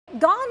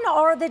Gone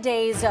are the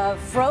days of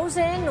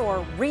frozen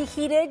or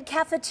reheated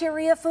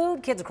cafeteria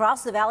food. Kids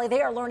across the valley,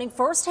 they are learning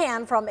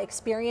firsthand from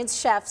experienced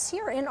chefs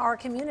here in our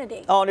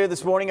community. All new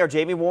this morning, our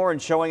Jamie Warren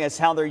showing us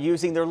how they're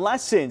using their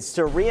lessons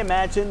to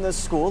reimagine the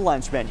school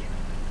lunch menu.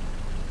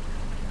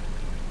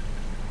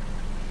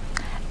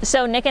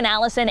 So Nick and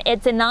Allison,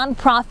 it's a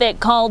nonprofit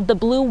called the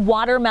Blue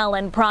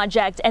Watermelon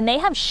Project, and they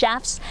have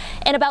chefs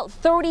in about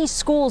 30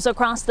 schools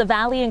across the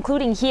valley,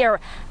 including here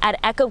at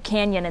Echo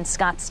Canyon in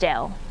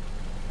Scottsdale.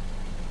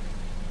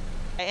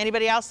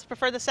 Anybody else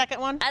prefer the second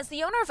one? As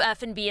the owner of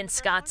F&B in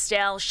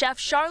Scottsdale, Chef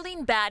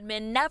Charlene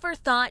Badman never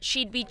thought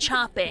she'd be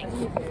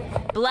chopping,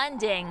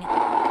 blending,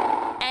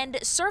 and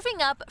serving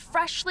up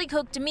freshly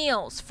cooked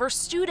meals for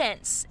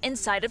students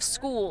inside of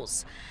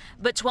schools.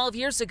 But 12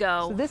 years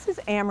ago, so this is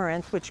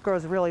amaranth, which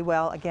grows really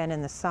well again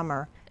in the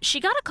summer. She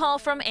got a call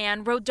from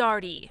Ann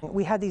Rodarty.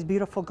 We had these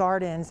beautiful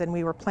gardens and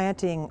we were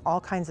planting all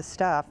kinds of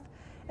stuff,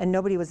 and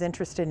nobody was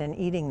interested in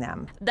eating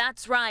them.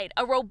 That's right,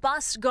 a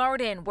robust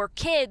garden where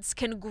kids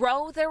can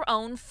grow their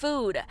own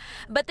food.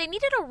 But they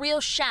needed a real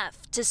chef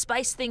to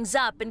spice things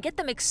up and get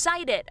them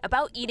excited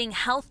about eating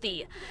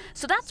healthy.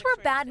 So that's where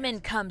Badman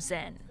comes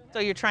in. So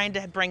you're trying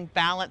to bring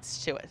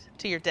balance to it,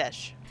 to your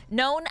dish.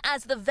 Known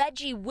as the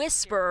Veggie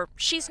Whisperer,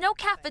 she's no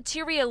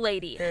cafeteria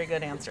lady. Very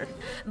good answer.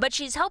 But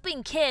she's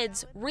helping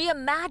kids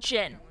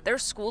reimagine their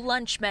school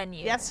lunch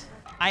menu. Yes,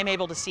 I'm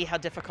able to see how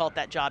difficult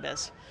that job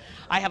is.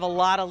 I have a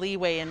lot of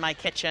leeway in my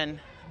kitchen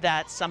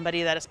that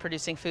somebody that is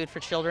producing food for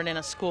children in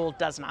a school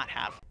does not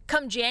have.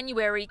 Come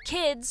January,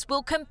 kids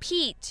will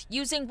compete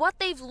using what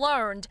they've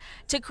learned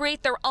to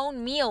create their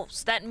own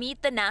meals that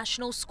meet the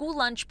National School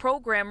Lunch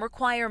Program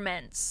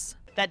requirements.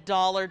 That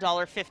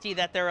 $1.50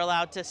 that they're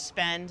allowed to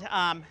spend,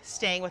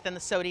 staying within the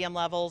sodium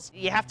levels.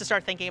 You have to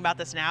start thinking about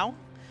this now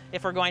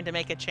if we're going to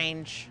make a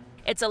change.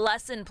 It's a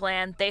lesson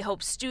plan they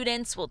hope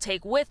students will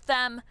take with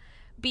them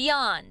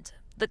beyond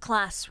the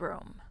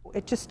classroom.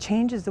 It just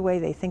changes the way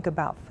they think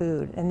about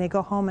food, and they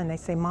go home and they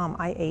say, "Mom,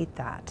 I ate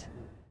that."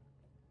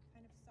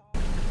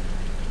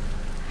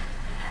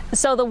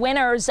 So the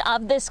winners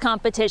of this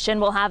competition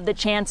will have the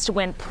chance to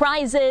win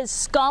prizes,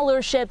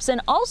 scholarships,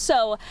 and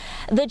also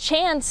the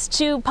chance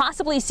to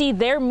possibly see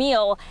their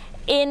meal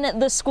in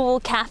the school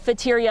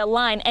cafeteria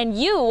line.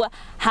 And you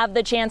have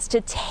the chance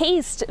to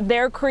taste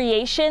their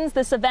creations.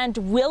 This event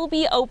will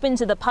be open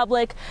to the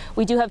public.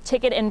 We do have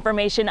ticket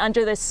information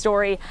under this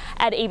story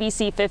at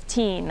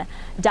abc15.com.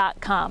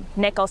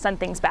 Nick, I'll send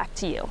things back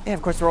to you. And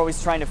of course, we're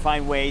always trying to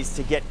find ways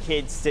to get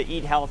kids to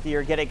eat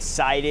healthier, get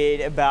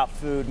excited about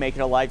food, make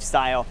it a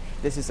lifestyle.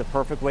 This is a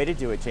perfect way to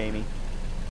do it, Jamie.